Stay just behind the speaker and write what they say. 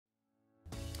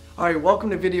Alright, welcome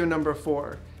to video number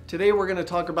 4. Today we're going to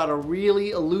talk about a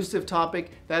really elusive topic,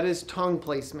 that is tongue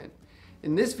placement.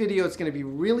 In this video it's going to be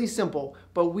really simple,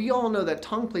 but we all know that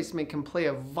tongue placement can play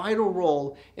a vital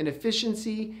role in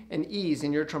efficiency and ease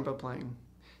in your trumpet playing.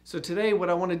 So today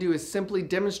what I want to do is simply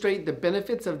demonstrate the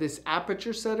benefits of this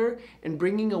aperture setter and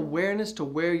bringing awareness to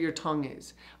where your tongue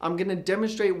is. I'm going to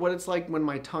demonstrate what it's like when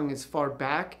my tongue is far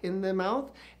back in the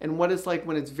mouth and what it's like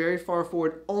when it's very far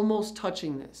forward, almost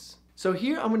touching this. So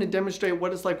here I'm going to demonstrate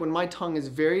what it's like when my tongue is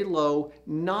very low,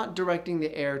 not directing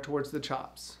the air towards the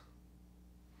chops.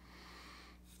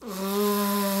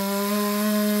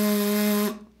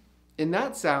 In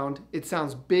that sound, it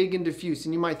sounds big and diffuse,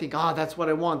 and you might think, that's what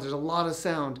I want, there's a lot of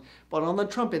sound. But on the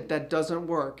trumpet, that doesn't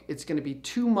work. It's going to be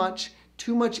too much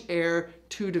air,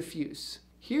 too diffuse.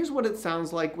 Here's what it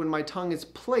sounds like when my tongue is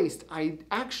placed. I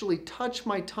actually touch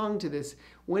my tongue to this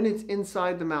when it's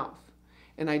inside the mouth.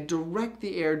 And I direct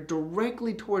the air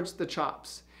directly towards the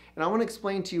chops. And I want to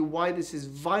explain to you why this is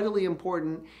vitally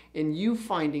important in you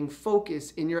finding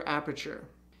focus in your aperture.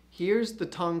 Here's the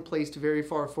tongue placed very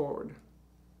far forward.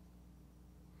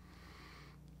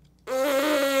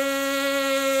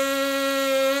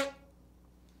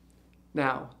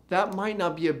 Now, that might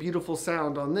not be a beautiful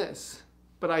sound on this,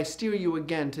 but I steer you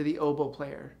again to the oboe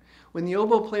player. When the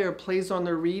oboe player plays on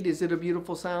their reed, is it a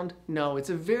beautiful sound? No, it's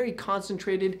a very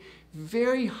concentrated,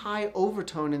 very high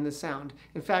overtone in the sound.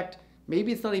 In fact,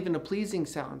 maybe it's not even a pleasing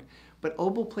sound, but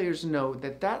oboe players know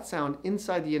that that sound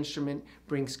inside the instrument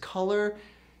brings color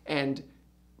and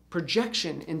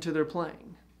projection into their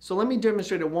playing. So let me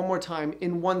demonstrate it one more time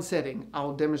in one setting.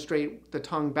 I'll demonstrate the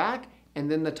tongue back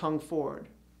and then the tongue forward.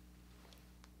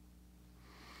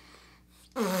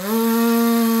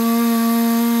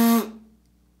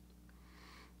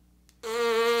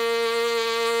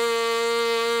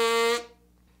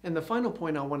 And the final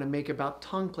point I want to make about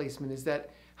tongue placement is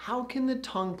that how can the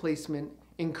tongue placement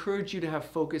encourage you to have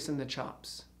focus in the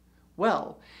chops?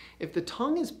 Well, if the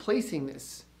tongue is placing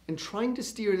this and trying to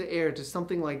steer the air to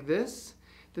something like this,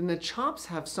 then the chops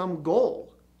have some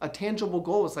goal, a tangible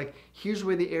goal. It's like, here's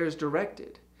where the air is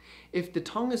directed. If the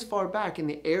tongue is far back and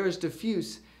the air is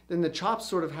diffuse, then the chops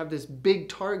sort of have this big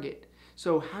target.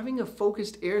 So having a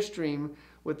focused airstream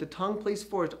with the tongue placed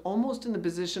forward, almost in the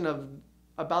position of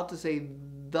about to say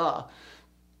the,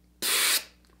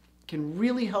 can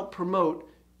really help promote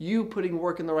you putting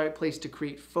work in the right place to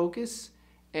create focus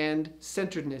and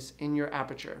centeredness in your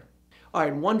aperture. All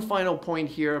right, one final point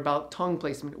here about tongue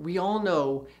placement. We all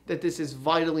know that this is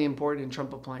vitally important in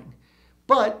trumpet playing,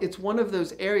 but it's one of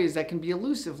those areas that can be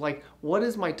elusive, like what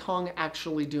is my tongue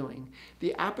actually doing?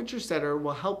 The aperture setter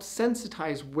will help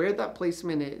sensitize where that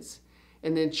placement is.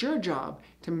 And then it's your job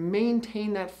to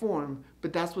maintain that form,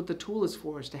 but that's what the tool is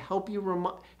for, is to help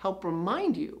you help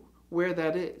remind you where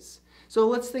that is. So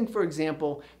let's think, for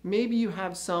example, maybe you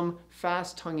have some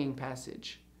fast tonguing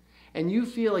passage and you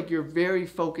feel like you're very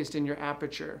focused in your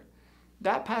aperture.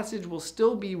 That passage will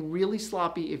still be really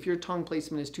sloppy if your tongue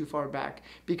placement is too far back,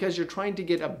 because you're trying to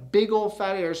get a big old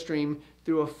fat airstream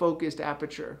through a focused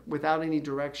aperture without any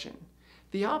direction.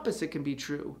 The opposite can be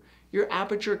true. Your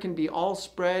aperture can be all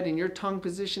spread and your tongue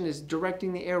position is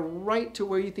directing the air right to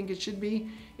where you think it should be.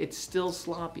 It's still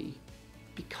sloppy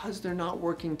because they're not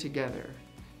working together.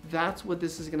 That's what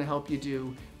this is going to help you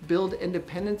do. Build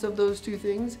independence of those two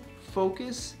things,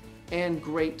 focus and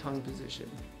great tongue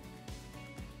position.